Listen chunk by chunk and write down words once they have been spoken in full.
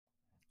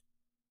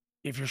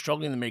if you're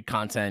struggling to make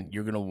content,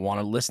 you're going to want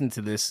to listen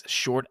to this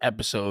short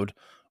episode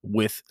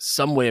with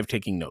some way of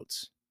taking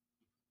notes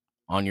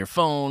on your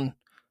phone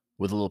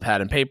with a little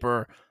pad and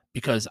paper,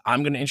 because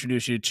I'm going to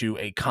introduce you to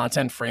a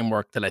content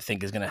framework that I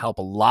think is going to help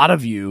a lot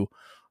of you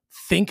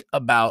think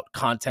about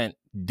content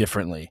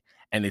differently.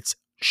 And it's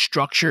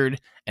structured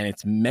and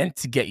it's meant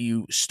to get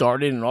you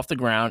started and off the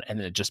ground, and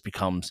then it just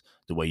becomes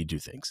the way you do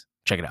things.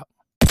 Check it out.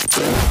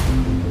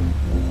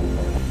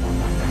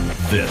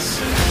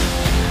 This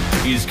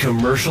is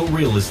Commercial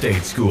Real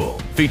Estate School,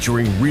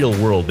 featuring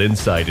real-world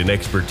insight and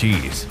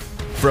expertise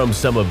from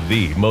some of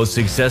the most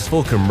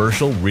successful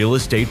commercial real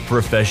estate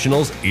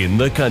professionals in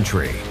the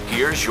country.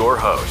 Here's your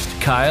host,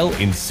 Kyle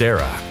and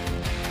Sarah.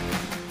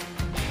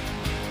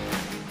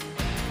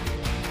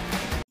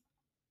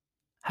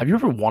 Have you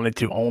ever wanted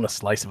to own a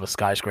slice of a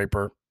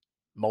skyscraper,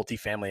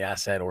 multifamily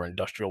asset, or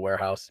industrial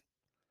warehouse?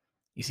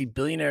 You see,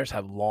 billionaires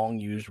have long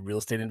used real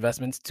estate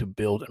investments to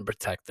build and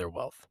protect their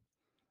wealth.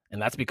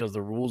 And that's because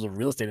the rules of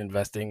real estate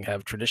investing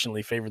have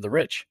traditionally favored the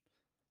rich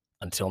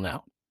until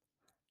now.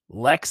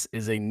 Lex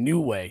is a new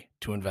way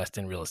to invest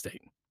in real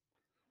estate.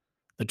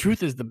 The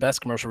truth is, the best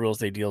commercial real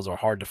estate deals are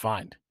hard to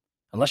find.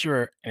 Unless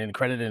you're an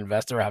accredited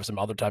investor or have some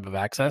other type of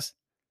access.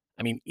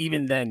 I mean,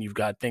 even then, you've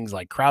got things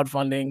like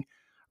crowdfunding,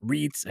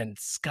 REITs, and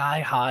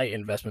sky-high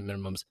investment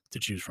minimums to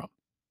choose from.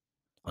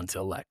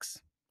 Until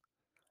Lex.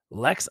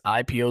 Lex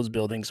IPOs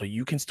buildings so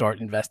you can start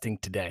investing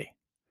today.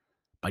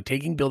 By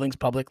taking buildings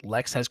public,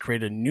 Lex has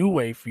created a new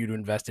way for you to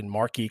invest in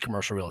marquee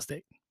commercial real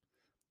estate.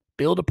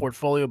 Build a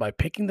portfolio by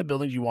picking the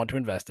buildings you want to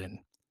invest in.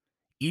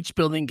 Each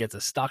building gets a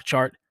stock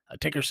chart, a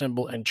ticker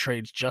symbol, and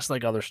trades just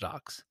like other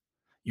stocks.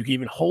 You can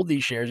even hold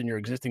these shares in your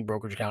existing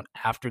brokerage account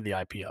after the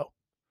IPO.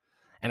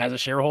 And as a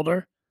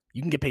shareholder,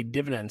 you can get paid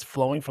dividends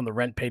flowing from the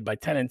rent paid by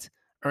tenants,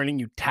 earning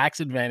you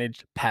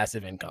tax-advantaged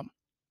passive income.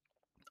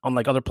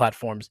 Unlike other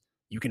platforms,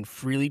 you can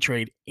freely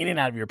trade in and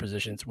out of your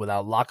positions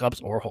without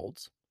lockups or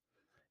holds.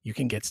 You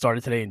can get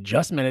started today in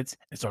just minutes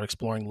and start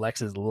exploring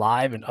Lex's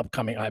live and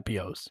upcoming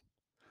IPOs.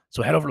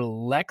 So head over to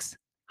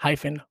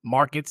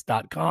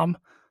lex-markets.com,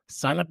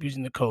 sign up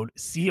using the code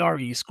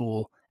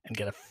CRESchool, and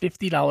get a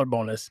 $50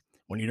 bonus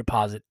when you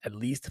deposit at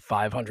least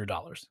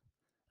 $500.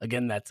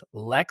 Again, that's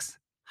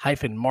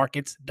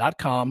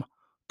lex-markets.com,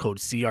 code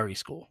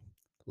CRESchool.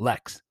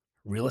 Lex,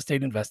 real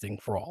estate investing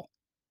for all.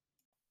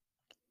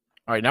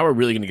 All right, now we're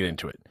really going to get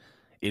into it.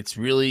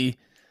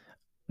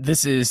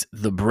 This is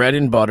the bread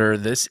and butter.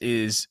 This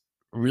is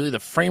really the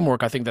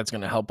framework I think that's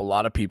going to help a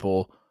lot of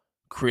people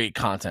create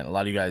content. A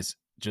lot of you guys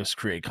just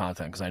create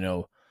content because I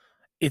know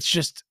it's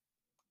just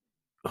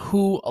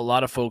who a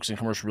lot of folks in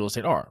commercial real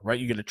estate are, right?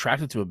 You get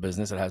attracted to a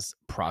business that has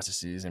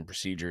processes and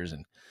procedures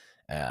and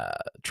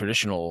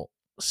traditional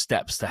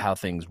steps to how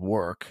things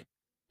work.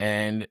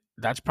 And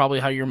that's probably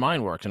how your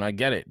mind works. And I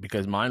get it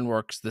because mine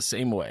works the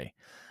same way.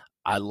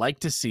 I like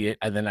to see it,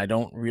 and then I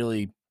don't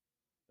really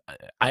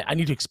I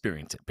need to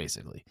experience it,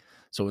 basically.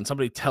 So when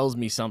somebody tells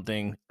me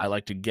something, I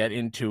like to get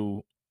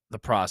into the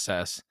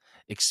process,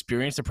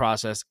 experience the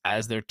process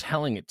as they're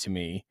telling it to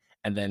me,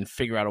 and then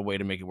figure out a way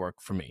to make it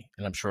work for me.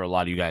 And I'm sure a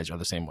lot of you guys are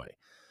the same way.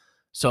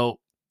 So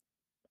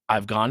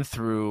I've gone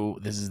through,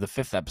 this is the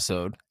 5th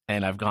episode,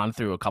 and I've gone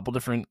through a couple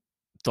different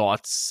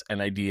thoughts and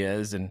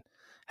ideas and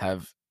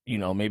have,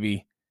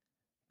 maybe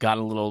got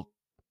a little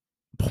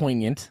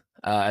poignant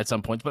at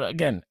some points. But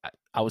again,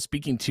 I was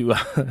speaking to...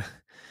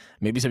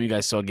 Maybe some of you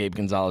guys saw Gabe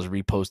Gonzalez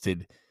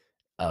reposted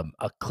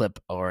a clip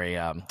or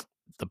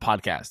the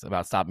podcast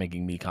about Stop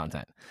Making Me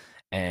Content.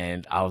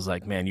 And I was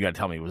like, man, you got to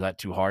tell me, was that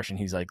too harsh? And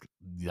he's like,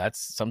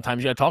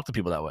 sometimes you got to talk to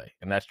people that way.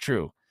 And that's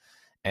true.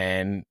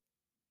 And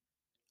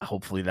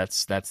hopefully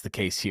that's the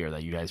case here,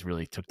 that you guys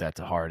really took that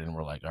to heart and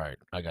were like, all right,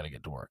 I got to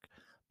get to work.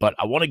 But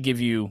I want to give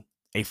you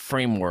a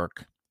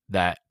framework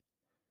that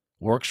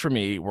works for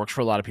me, works for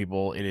a lot of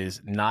people. It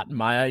is not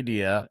my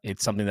idea.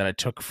 It's something that I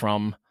took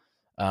from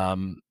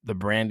the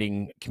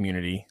branding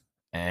community,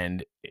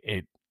 and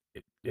I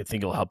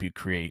think it'll help you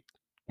create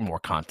more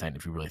content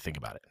if you really think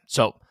about it.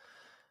 So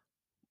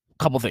a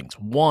couple things.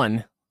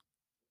 One,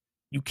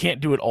 you can't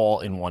do it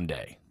all in one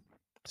day.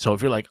 So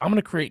if you're like, I'm going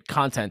to create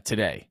content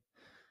today,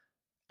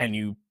 and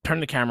you turn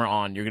the camera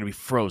on, you're going to be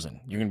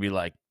frozen. You're going to be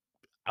like,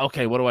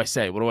 okay, what do I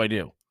say? What do I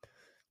do?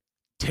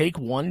 Take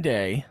one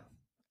day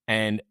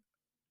and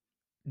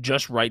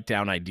just write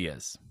down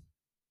ideas.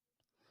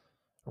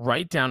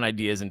 Write down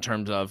ideas in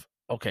terms of,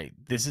 okay,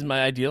 this is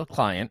my ideal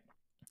client.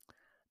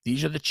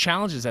 These are the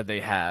challenges that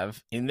they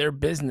have in their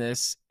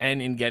business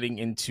and in getting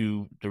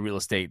into the real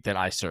estate that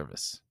I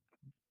service.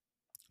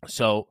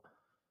 So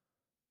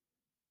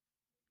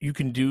you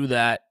can do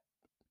that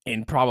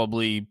in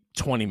probably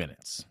 20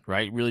 minutes,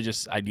 right? Really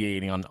just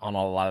ideating on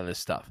a lot of this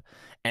stuff.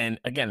 And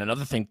again,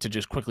 another thing to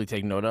just quickly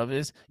take note of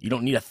is you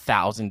don't need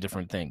 1,000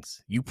 different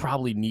things. You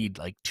probably need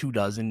like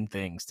 24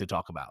 things to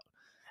talk about.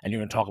 And you're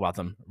going to talk about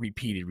them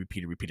repeated.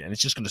 And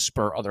it's just going to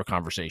spur other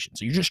conversations.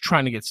 So you're just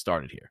trying to get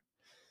started here.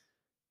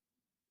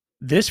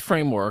 This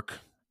framework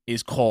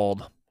is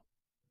called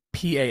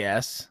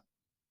PAS,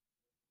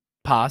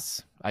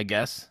 I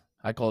guess.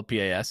 I call it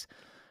PAS.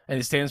 and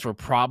it stands for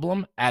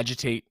problem,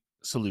 agitate,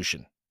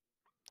 solution.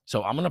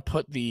 So I'm going to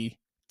put the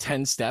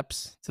 10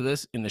 steps to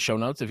this in the show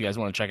notes if you guys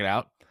want to check it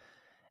out.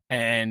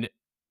 And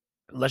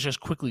let's just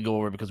quickly go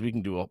over it because we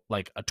can do a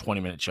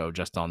 20-minute show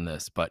just on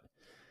this. But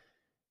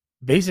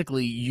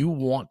basically, you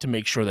want to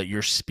make sure that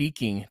you're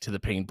speaking to the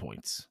pain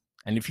points.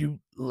 And if you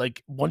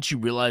once you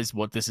realize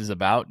what this is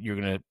about, you're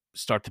going to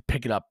start to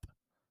pick it up,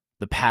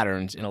 the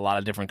patterns in a lot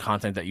of different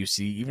content that you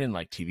see, even in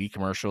like TV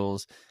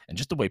commercials and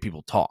just the way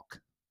people talk.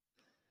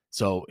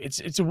 So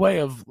it's a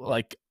way of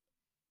like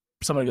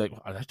somebody like,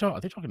 are they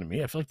talking to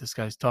me? I feel like this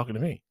guy's talking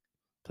to me.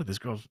 I feel like this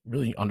girl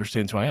really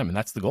understands who I am. And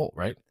that's the goal,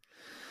 right?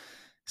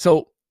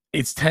 So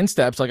it's 10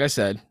 steps, like I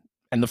said.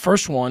 And the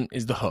first one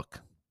is the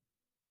hook.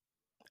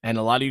 And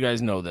a lot of you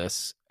guys know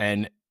this,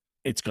 and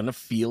it's going to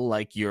feel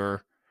like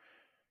you're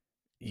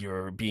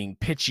being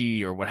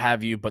pitchy or what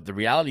have you. But the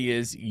reality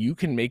is you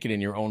can make it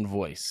in your own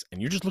voice, and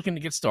you're just looking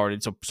to get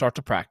started. So start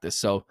to practice.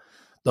 So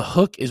the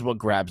hook is what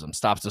grabs them,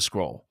 stops the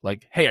scroll.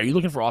 Like, hey, are you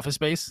looking for office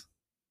space?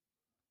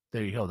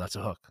 There you go. That's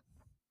a hook.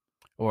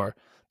 Or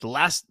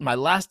my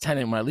last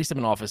tenant, when I leased them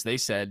an office, they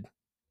said,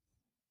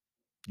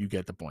 you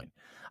get the point.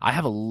 I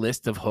have a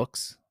list of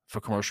hooks for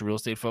commercial real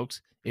estate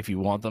folks. If you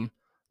want them,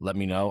 let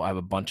me know. I have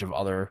a bunch of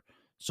other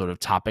sort of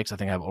topics. I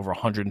think I have over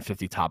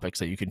 150 topics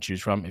that you can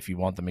choose from. If you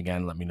want them,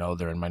 again, let me know.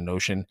 They're in my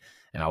Notion,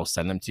 and I will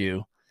send them to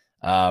you.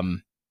 So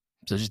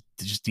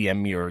just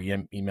DM me or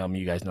email me.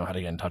 You guys know how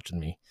to get in touch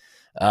with me.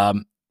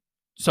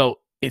 So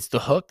it's the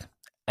hook,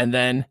 and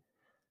then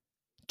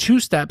 2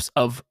 steps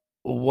of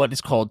what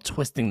is called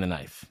twisting the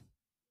knife.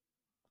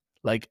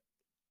 Like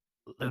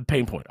the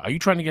pain point. Are you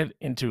trying to get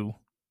into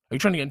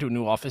a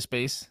new office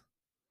space?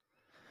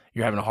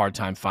 You're having a hard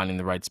time finding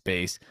the right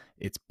space.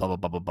 It's blah, blah,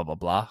 blah, blah, blah, blah,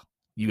 blah.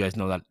 You guys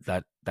know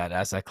that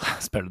asset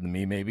class better than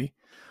me, maybe.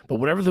 But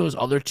whatever those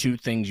other 2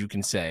 things you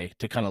can say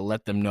to kind of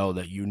let them know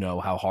that you know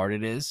how hard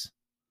it is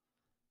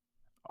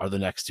are the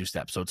next 2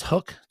 steps. So it's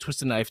hook,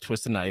 twist the knife,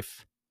 twist the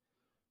knife.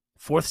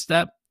 4th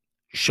step,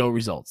 show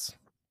results.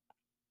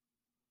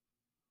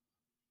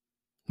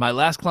 My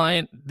last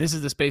client, this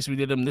is the space we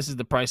did them, this is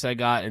the price I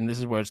got, and this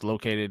is where it's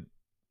located,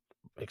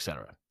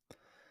 etc.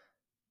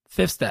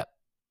 5th step,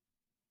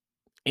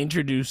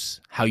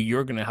 introduce how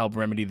you're going to help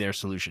remedy their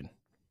solution.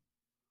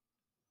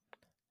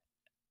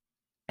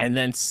 And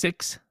then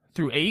 6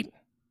 through 8,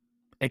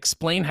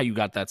 explain how you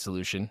got that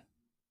solution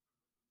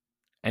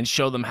and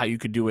show them how you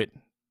could do it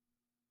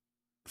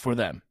for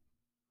them.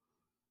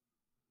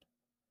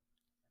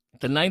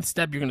 The 9th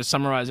step, you're going to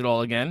summarize it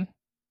all again.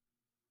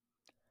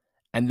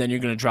 And then you're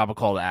going to drop a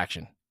call to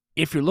action.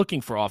 If you're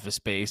looking for office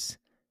space,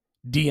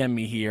 DM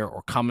me here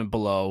or comment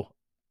below.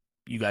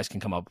 You guys can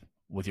come up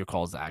with your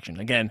calls to action.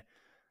 Again,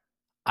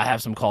 I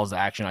have some calls to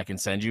action I can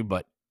send you,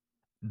 but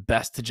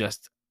best to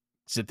just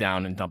sit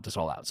down and dump this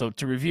all out. So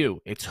to review,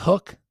 it's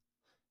hook,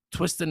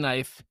 twist the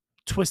knife,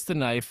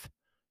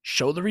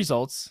 show the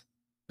results,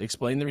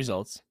 explain the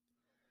results,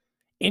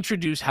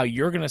 introduce how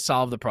you're going to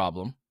solve the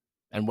problem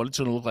and what it's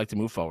going to look like to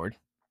move forward.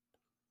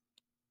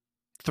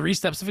 3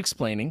 steps of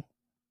explaining,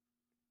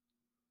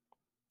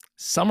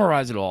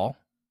 summarize it all,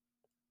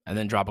 and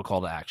then drop a call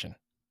to action.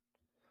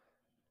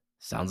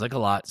 Sounds like a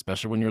lot,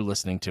 especially when you're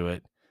listening to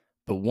it.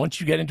 But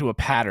once you get into a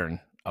pattern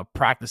of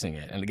practicing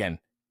it, and again,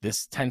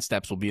 this 10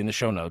 steps will be in the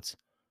show notes,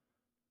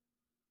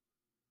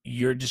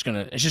 it's just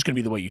going to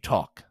be the way you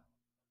talk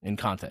in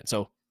content.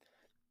 So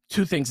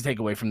 2 things to take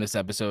away from this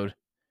episode.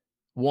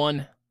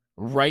 1,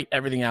 write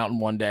everything out in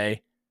one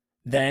day.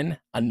 Then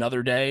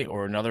another day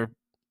or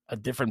a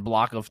different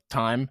block of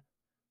time,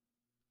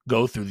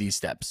 go through these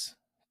steps.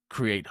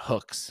 Create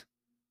hooks,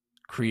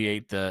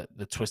 create the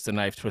twist the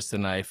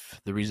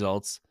knife, the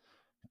results,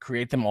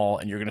 create them all,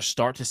 and you're going to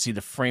start to see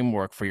the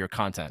framework for your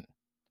content.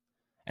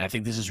 And I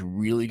think this is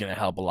really going to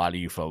help a lot of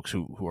you folks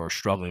who are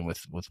struggling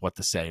with what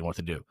to say and what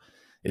to do.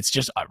 It's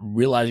just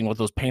realizing what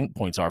those pain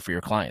points are for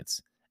your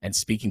clients and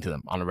speaking to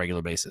them on a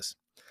regular basis.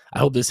 I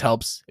hope this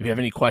helps. If you have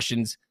any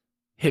questions,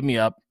 hit me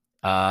up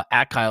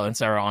at Kyle and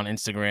Sarah on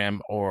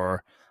Instagram,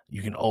 or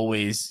you can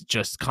always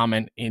just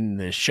comment in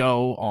the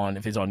show on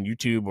if it's on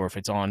YouTube or if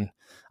it's on,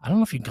 I don't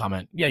know if you can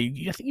comment. Yeah, I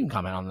think you can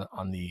comment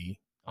on the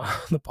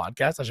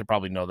podcast. I should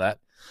probably know that.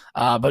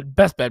 But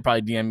best bet,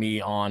 probably DM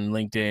me on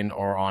LinkedIn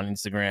or on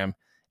Instagram,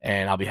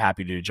 and I'll be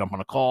happy to jump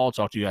on a call,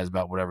 talk to you guys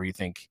about whatever you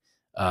think,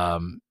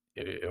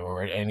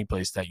 or any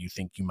place that you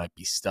think you might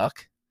be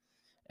stuck.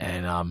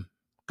 And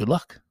good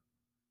luck.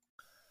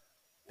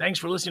 Thanks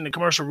for listening to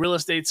Commercial Real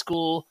Estate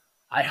School.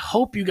 I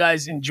hope you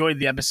guys enjoyed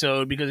the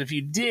episode, because if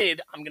you did,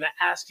 I'm going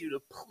to ask you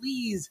to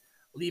please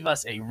leave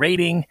us a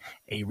rating,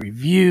 a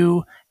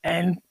review,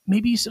 and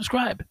maybe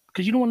subscribe,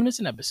 because you don't want to miss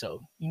an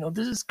episode. You know,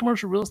 this is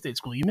Commercial Real Estate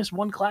School. You miss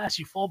one class,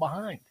 you fall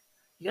behind.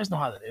 You guys know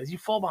how that is. You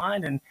fall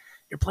behind and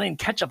you're playing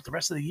catch up the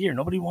rest of the year.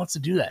 Nobody wants to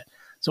do that.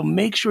 So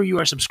make sure you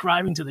are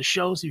subscribing to the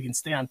show so you can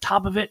stay on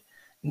top of it.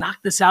 Knock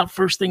this out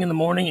first thing in the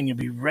morning and you'll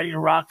be ready to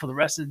rock for the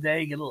rest of the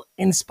day. Get a little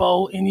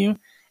inspo in you.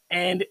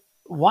 And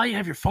while you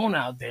have your phone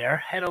out there,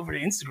 head over to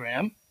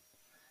Instagram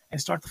and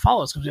start to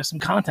follow us, because we have some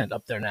content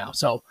up there now.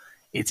 So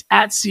it's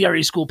at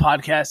CRE School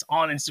Podcast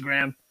on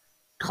Instagram.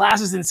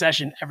 Classes in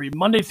session every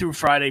Monday through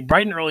Friday,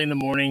 bright and early in the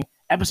morning.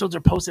 Episodes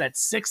are posted at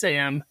 6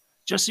 a.m.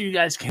 just so you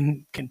guys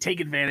can take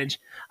advantage.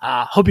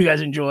 Hope you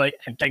guys enjoy,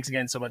 and thanks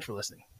again so much for listening.